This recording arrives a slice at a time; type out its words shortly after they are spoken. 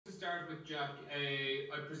start with Jack.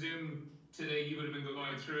 I presume today you would have been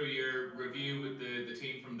going through your review with the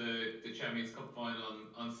team from the Champions Cup final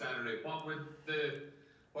on Saturday. What were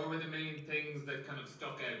the main things that kind of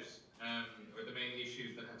stuck out, or the main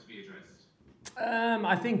issues that had to be addressed?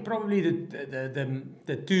 I think probably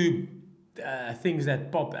the two things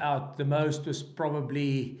that pop out the most was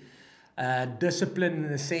probably discipline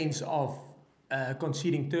in the sense of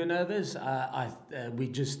conceding turnovers. We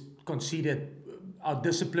just conceded our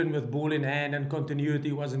discipline with ball in hand and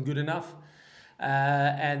continuity wasn't good enough.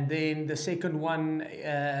 And then the second one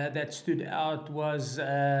that stood out was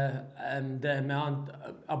the amount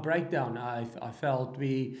of breakdown. I felt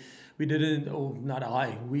we didn't, or not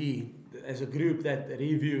I, we as a group that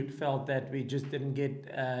reviewed felt that we just didn't get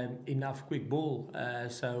enough quick ball.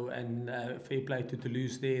 Fair play to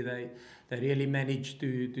Toulouse there. They really managed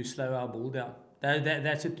to slow our ball down.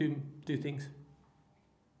 That's the two things.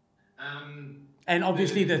 And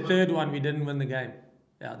obviously the third one, we didn't win the game.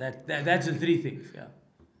 Yeah, that's the three things. Yeah.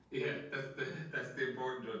 Yeah, that's the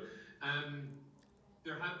important one.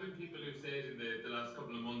 There have been people who've said in the last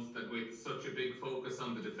couple of months that with such a big focus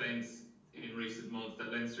on the defence in recent months,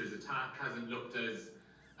 that Leinster's attack hasn't looked as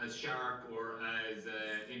sharp or as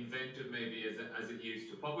inventive maybe as it used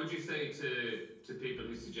to. What would you say to people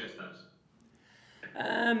who suggest that?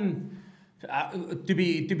 To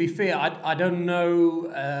be fair, I don't know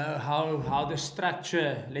how the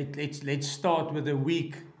structure. Let's start with a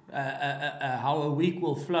week. How a week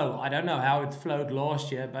will flow. I don't know how it flowed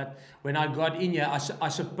last year, but when I got in here, I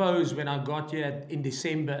suppose when I got here in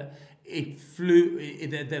December, it flew.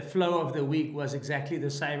 The flow of the week was exactly the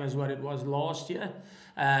same as what it was last year.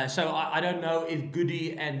 So I don't know if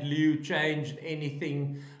Goody and Liu changed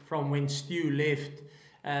anything from when Stu left.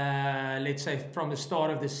 Let's say from the start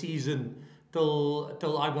of the season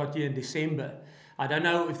till I got here in December. I don't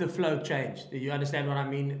know if the flow changed. Do you understand what I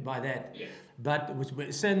mean by that? Yeah. But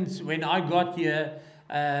since when I got here,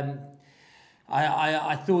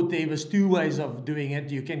 I thought there was two ways of doing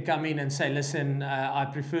it. You can come in and say, listen, I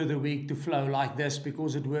prefer the week to flow like this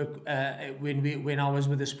because it worked when I was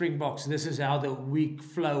with the Springboks. This is how the week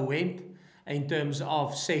flow went in terms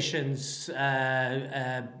of sessions,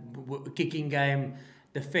 kicking game,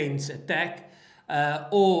 defense, attack.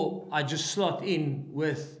 Or I just slot in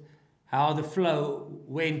with how the flow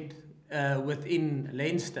went within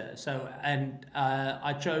Leinster.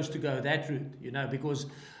 I chose to go that route, because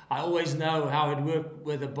I always know how it worked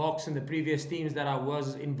with the Boks and the previous teams that I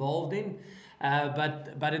was involved in.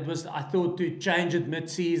 But it was, I thought, to change it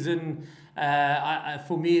mid-season.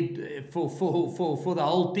 For me, for the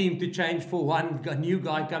whole team to change for one new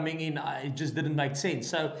guy coming in, it just didn't make sense.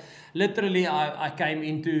 So literally, I came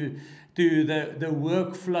into the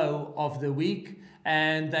workflow of the week,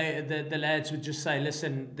 and the lads would just say,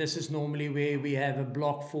 listen, this is normally where we have a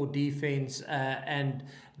block for defense, and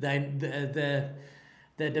then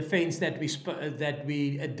the defense that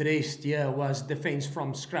we addressed here was defense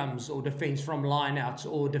from scrums, or defense from lineouts,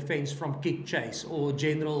 or defense from kick chase, or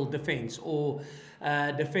general defense, or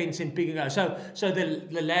defense in pick and go. So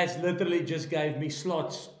the lads literally just gave me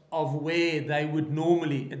slots of where they would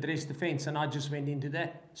normally address defense, and I just went into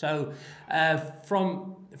that. So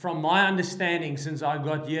from my understanding, since I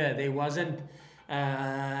got here, there wasn't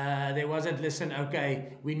listen,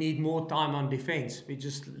 okay, we need more time on defense. I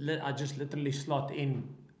just literally slot in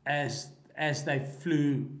as they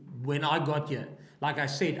flew when I got here. Like I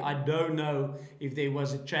said, I don't know if there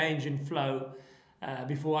was a change in flow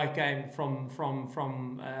before I came from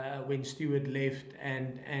when Stewart left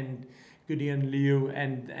and Goody and Leo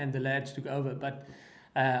and the lads took over. But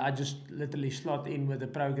I just literally slot in with the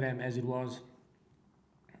program as it was.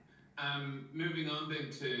 Moving on then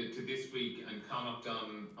to this week and Connacht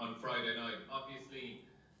on Friday night. Obviously,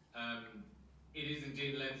 it is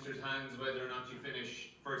indeed Leinster's hands whether or not you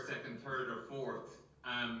finish first, second, third or fourth.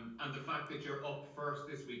 And the fact that you're up first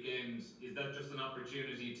this weekend, is that just an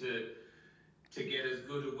opportunity to get as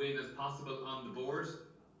good a win as possible on the board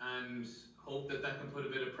and hope that can put a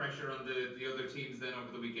bit of pressure on the other teams then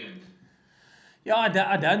over the weekend? Yeah,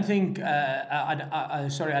 I don't think.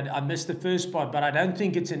 Sorry, I missed the first part, but I don't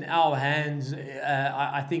think it's in our hands.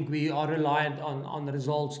 I think we are reliant on the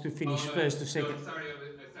results to finish first or second. No, sorry, I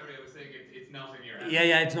was saying it's not in your hands.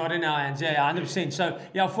 Yeah, it's not in our hands. Yeah, 100%. So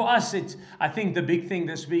yeah, for us, I think the big thing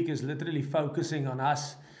this week is literally focusing on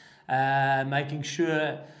us, making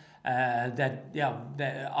sure. I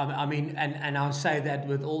mean, and I'll say that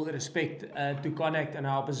with all the respect to Connacht and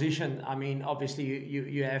our position. I mean, obviously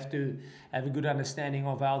you have to have a good understanding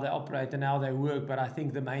of how they operate and how they work. But I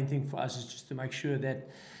think the main thing for us is just to make sure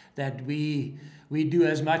that we do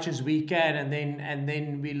as much as we can, and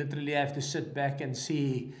then we literally have to sit back and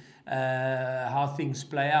see how things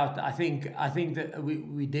play out. I think that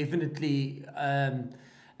we definitely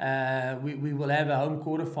we will have a home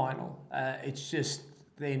quarterfinal. It's just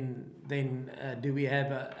then do we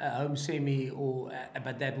have a home semi or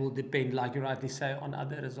but that will depend, like you rightly say, on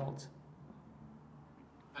other results.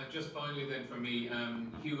 And just finally then for me,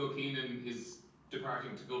 Hugo Keenan is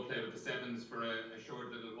departing to go play with the Sevens for a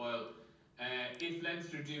short little while. If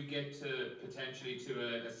Leinster do get to potentially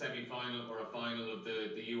to a semi-final or a final of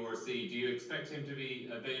the URC, do you expect him to be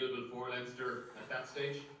available for Leinster at that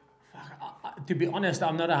stage? To be honest,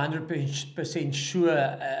 I'm not 100%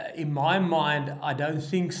 sure. In my mind, I don't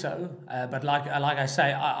think so. But like I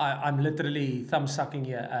say, I'm literally thumb sucking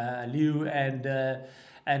here. Liu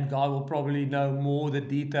and Guy will probably know more the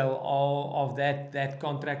detail of that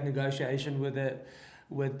contract negotiation with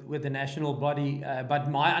the national body. But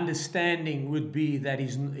my understanding would be that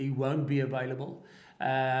he won't be available.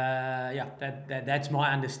 Yeah, that's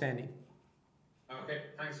my understanding. Okay,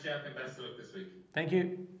 thanks, Jack, and best of luck this week. Thank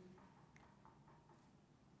you.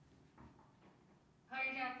 Hi,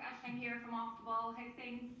 Jack. Ashling here from Off the Ball. How's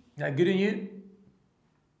things? Good, and you?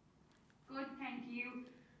 Good, thank you.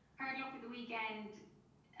 Hard luck at the weekend.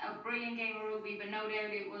 A brilliant game of rugby, but no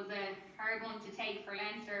doubt it was a hard one to take for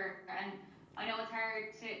Leinster. And I know it's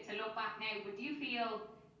hard to look back now, but do you feel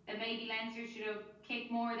that maybe Leinster should have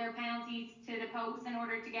kicked more of their penalties to the post in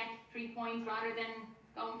order to get 3 points rather than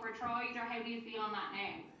going for tries, or how do you feel on that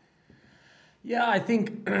now? Yeah, I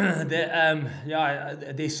think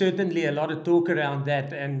there's certainly a lot of talk around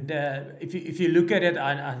that, and if you look at it,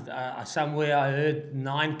 somewhere I heard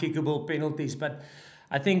 9 kickable penalties, but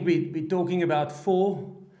I think we're talking about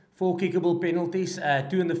four kickable penalties,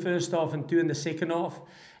 2 in the first half and 2 in the second half,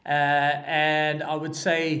 and I would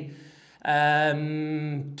say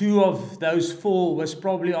 2 of those 4 was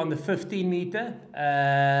probably on the 15 meter.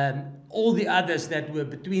 All the others that were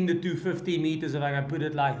between the 250 meters, if I can put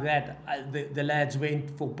it like that, the lads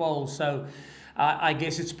went for poles. So I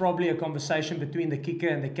guess it's probably a conversation between the kicker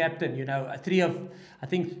and the captain. You know, 2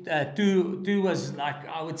 was like,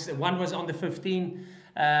 I would say, 1 was on the 15.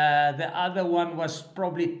 The other one was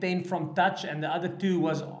probably 10 from touch, and the other 2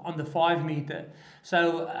 was on the 5 meter.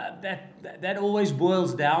 So that always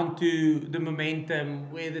boils down to the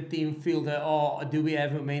momentum, where the team feel that, do we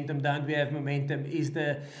have momentum, don't we have momentum, is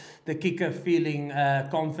the kicker feeling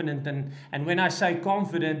confident, and when I say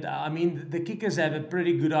confident, I mean the kickers have a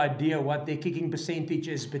pretty good idea what their kicking percentage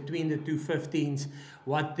is between the 2 15s,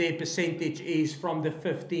 what their percentage is from the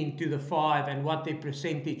 15 to the 5, and what their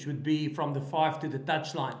percentage would be from the 5 to the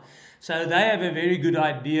touchline. So they have a very good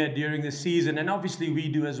idea during the season, and obviously we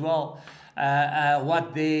do as well,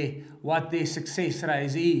 what their success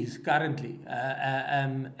rate is currently,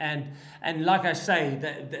 and like I say,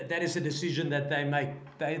 that is a decision that they make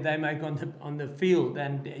on the field,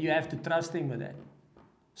 and you have to trust them with that.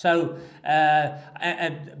 So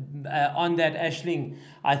on that, Ashling,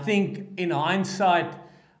 I think in hindsight,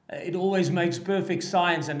 it always makes perfect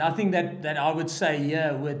science, and nothing that I would say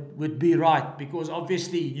would be right, because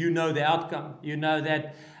obviously you know the outcome. You know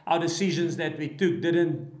that our decisions that we took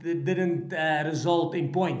didn't result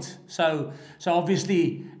in points. So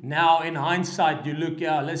obviously now in hindsight you look,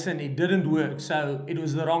 listen, it didn't work, so it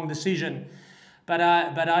was the wrong decision. But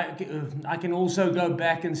I can also go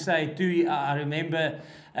back and say I remember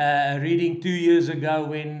reading 2 years ago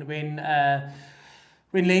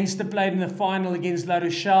when Leinster played in the final against La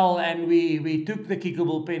Rochelle, and we took the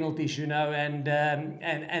kickable penalties, you know, and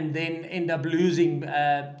then end up losing.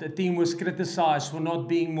 The team was criticised for not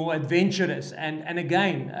being more adventurous, and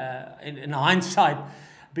again, in hindsight,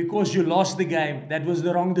 because you lost the game, that was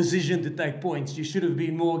the wrong decision to take points. You should have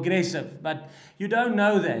been more aggressive, but you don't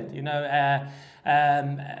know that, you know.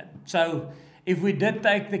 So if we did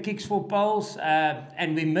take the kicks for poles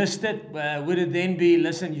and we missed it, would it then be,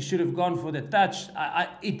 listen, you should have gone for the touch?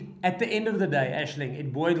 At the end of the day, Ashling,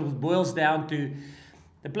 it boils down to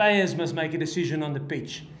the players must make a decision on the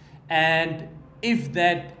pitch, and if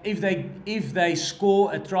they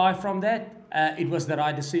score a try from that, it was the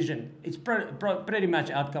right decision. It's pretty much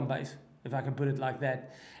outcome based, if I can put it like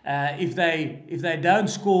that. If they don't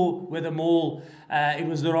score with a maul, it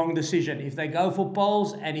was the wrong decision. If they go for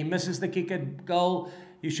poles and he misses the kick at goal,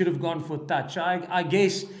 you should have gone for touch. I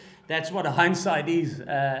guess that's what hindsight is,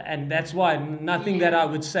 and that's why nothing that I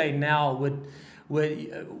would say now would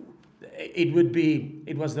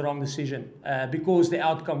it was the wrong decision, because the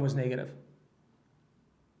outcome was negative.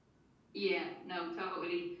 Yeah, no,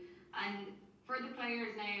 totally. And for the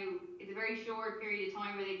players now, it's a very short period of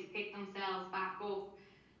time where they have to pick themselves back up.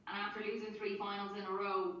 And after losing 3 finals in a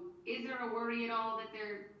row, is there a worry at all that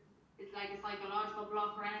it's like a psychological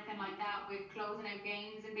block or anything like that with closing out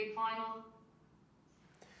games in big finals? final?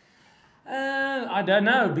 I don't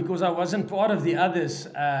know, because I wasn't part of the others.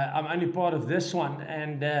 I'm only part of this one,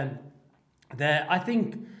 and I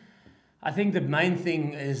think the main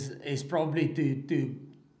thing is probably to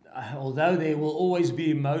although there will always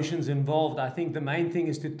be emotions involved, I think the main thing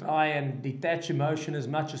is to try and detach emotion as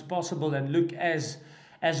much as possible and look as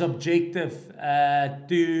objective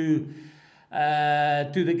to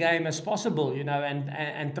the game as possible, you know,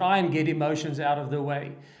 and try and get emotions out of the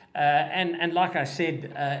way. And like I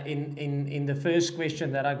said in the first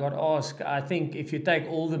question that I got asked, I think if you take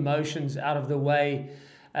all the emotions out of the way,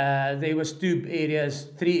 there was three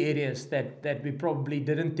areas that we probably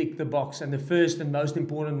didn't tick the box. And the first and most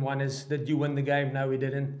important one is, did you win the game? No, we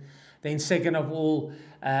didn't. Then second of all,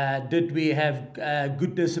 did we have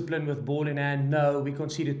good discipline with ball in hand? No, we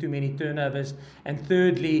conceded too many turnovers. And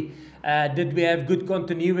thirdly, did we have good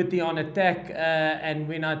continuity on attack? And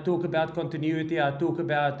when I talk about continuity, I talk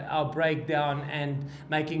about our breakdown and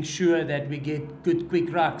making sure that we get good quick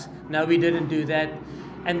rucks. No, we didn't do that.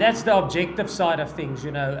 And that's the objective side of things,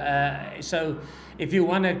 you know. So if you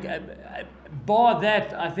want to bar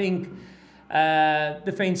that, I think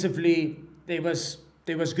defensively there was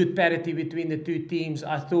good parity between the two teams.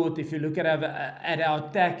 I thought if you look at our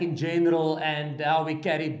attack in general and how we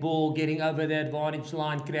carried ball, getting over the advantage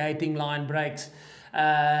line, creating line breaks,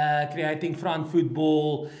 creating front foot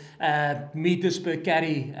ball, meters per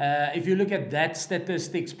carry. If you look at that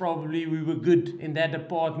statistics, probably we were good in that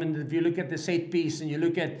department. If you look at the set piece and you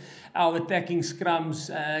look at our attacking scrums,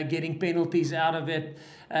 getting penalties out of it,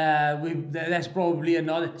 that's probably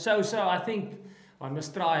another. So I think one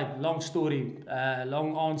must try, long story,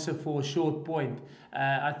 long answer for a short point.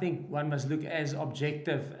 I think one must look as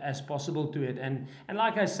objective as possible to it. And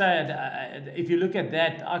like I said, if you look at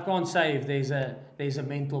that, I can't say if there's a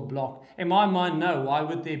mental block. In my mind, no. Why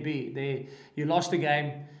would there be? You lost a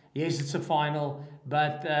game. Yes, it's a final.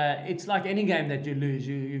 But it's like any game that you lose.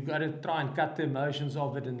 You've got to try and cut the emotions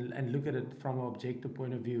of it and look at it from an objective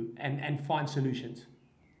point of view and find solutions.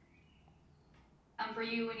 And for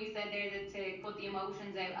you, when you said there that to put the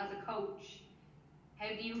emotions out as a coach, how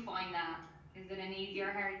do you find that? Is it an easy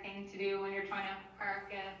or hard thing to do when you're trying to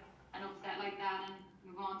park an upset like that and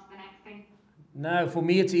move on to the next thing? No, for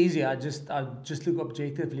me it's easy. I just look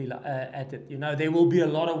objectively at it. You know, there will be a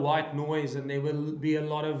lot of white noise and there will be a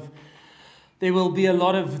lot of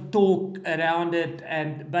talk around it.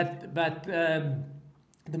 But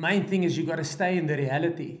the main thing is you got to stay in the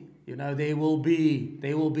reality. You know, there will be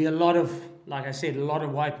a lot of, like I said, a lot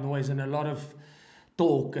of white noise and a lot of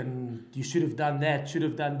talk, and you should have done that, should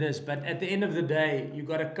have done this. But at the end of the day, you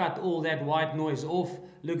got to cut all that white noise off.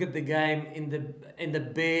 Look at the game in the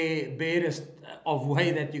barest of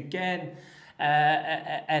way that you can,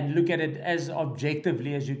 and look at it as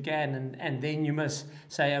objectively as you can. And then you must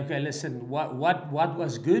say, okay, listen, what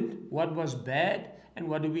was good, what was bad, and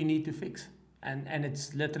what do we need to fix? And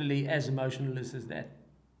it's literally as emotionless as that.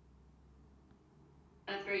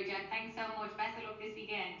 That's great, Jack. Thanks so much. Best of luck this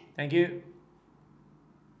weekend. Thank you.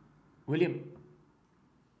 William.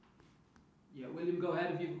 Yeah, William, go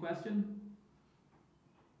ahead if you have a question.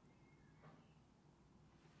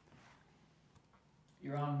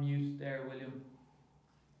 You're on mute there, William.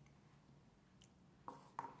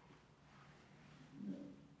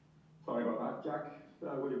 Sorry about that, Jack.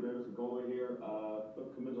 William Davis in Galway here.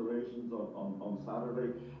 Commiserations on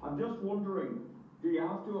Saturday. I'm just wondering, do you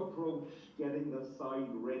have to approach getting the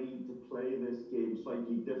side ready to play this game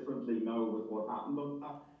slightly differently now with what happened on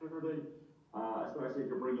Saturday? Especially if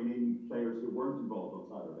you're bringing in players who weren't involved on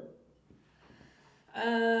Saturday.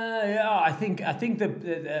 Yeah, I think the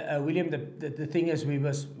William, the thing is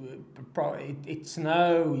it's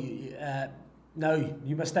no,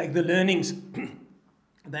 you must take the learnings.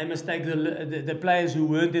 They must take the players who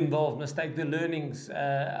weren't involved must take the learnings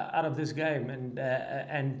out of this game, and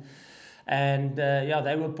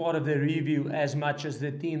they were part of the review as much as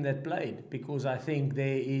the team that played, because I think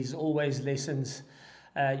there is always lessons.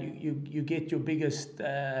 You get your biggest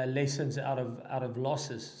lessons out of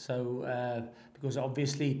losses. So because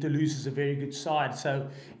obviously Toulouse is a very good side, so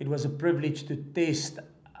it was a privilege to test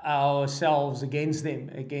ourselves against them,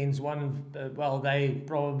 against one. They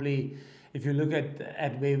probably, if you look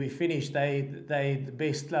at where we finished, they the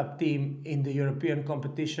best club team in the European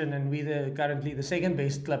competition, and we're currently the second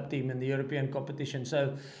best club team in the European competition.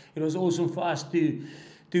 So it was awesome for us to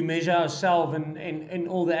measure ourselves in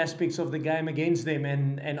all the aspects of the game against them,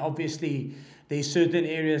 and obviously there's certain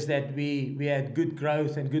areas that we had good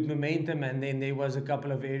growth and good momentum, and then there was a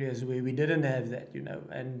couple of areas where we didn't have that, you know,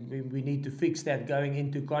 and we need to fix that going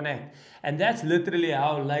into Connacht. And that's literally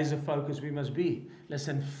how laser focused we must be.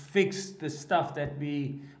 Listen, fix the stuff that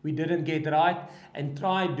we didn't get right, and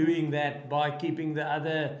try doing that by keeping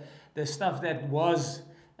the stuff that was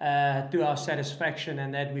to our satisfaction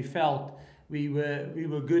and that we felt we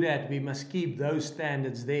were good at. We must keep those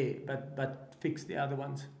standards there, but fix the other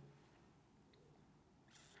ones.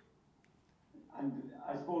 And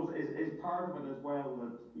I suppose is part of it as well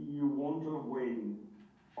that you want to win.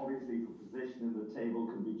 Obviously, for position in the table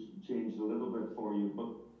can be changed a little bit for you, but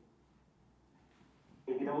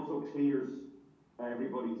it also clears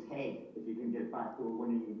everybody's head if you can get back to a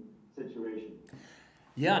winning situation.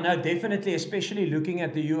 Yeah, no, definitely, especially looking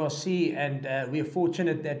at the URC, and we are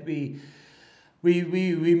fortunate that we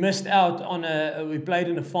missed out on we played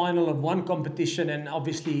in a final of one competition and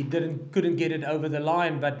obviously couldn't get it over the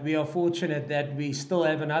line, but we are fortunate that we still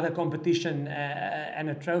have another competition and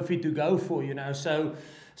a trophy to go for, you know. So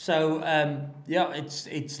yeah,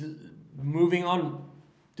 it's moving on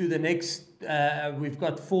to the next. We've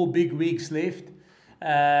got 4 big weeks left.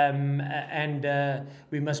 And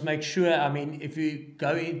we must make sure, I mean, if you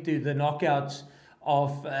go into the knockouts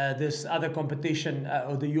of this other competition,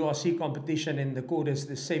 or the URC competition in the quarters,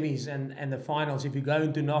 the semis and the finals, if you go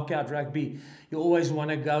into knockout rugby, you always want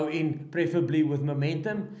to go in preferably with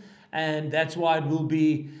momentum, and that's why it will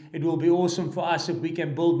be awesome for us if we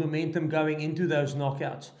can build momentum going into those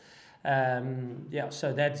knockouts. Yeah,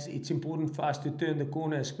 so it's important for us to turn the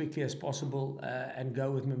corner as quickly as possible and go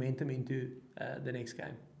with momentum into the next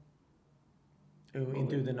game,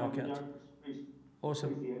 into the knockouts.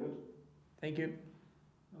 Awesome. Thank you.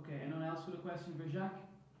 Okay, anyone else with a question for Jacques?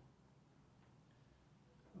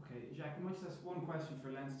 Okay, Jacques, I might just ask one question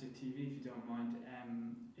for Leinster TV, if you don't mind.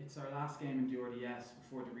 It's our last game in the RDS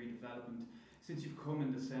before the redevelopment. Since you've come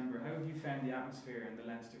in December, how have you found the atmosphere and the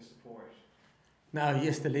Leinster support? No,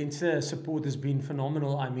 yes, the Leinster support has been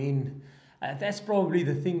phenomenal. I mean, that's probably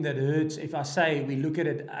the thing that hurts. If I say we look at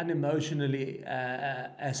it unemotionally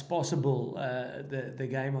as possible, the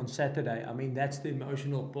game on Saturday, I mean, that's the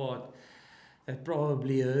emotional part that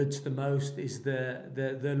probably hurts the most, is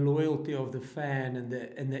the loyalty of the fan and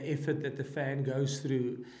the effort that the fan goes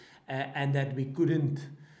through, and that we couldn't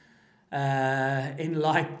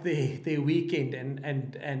enlight their weekend and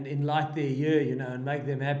enlight their year, you know, and make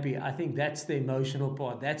them happy. I think that's the emotional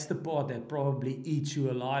part. That's the part that probably eats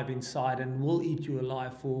you alive inside and will eat you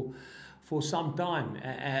alive for some time.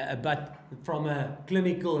 But from a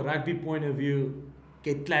clinical rugby point of view,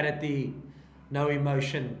 get clarity, no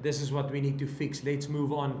emotion. This is what we need to fix. Let's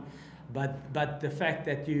move on. But the fact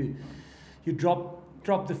that you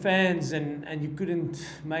drop the fans and you couldn't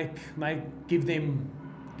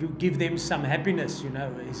give them some happiness, you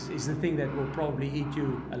know, is the thing that will probably eat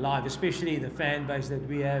you alive, especially the fan base that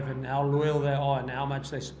we have and how loyal they are and how much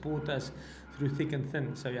they support us through thick and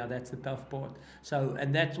thin. So yeah, that's the tough part. So,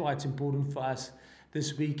 and that's why it's important for us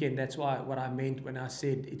this weekend. That's why what I meant when I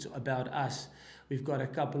said it's about us. We've got a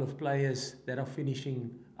couple of players that are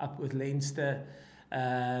finishing up with Leinster,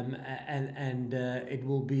 and it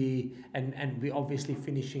will be, and we're obviously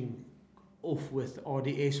finishing off with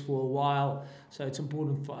RDS for a while, so it's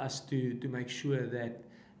important for us to make sure that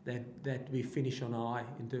we finish on a high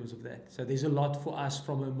in terms of that. So there's a lot for us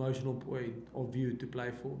from an emotional point of view to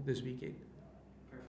play for this weekend.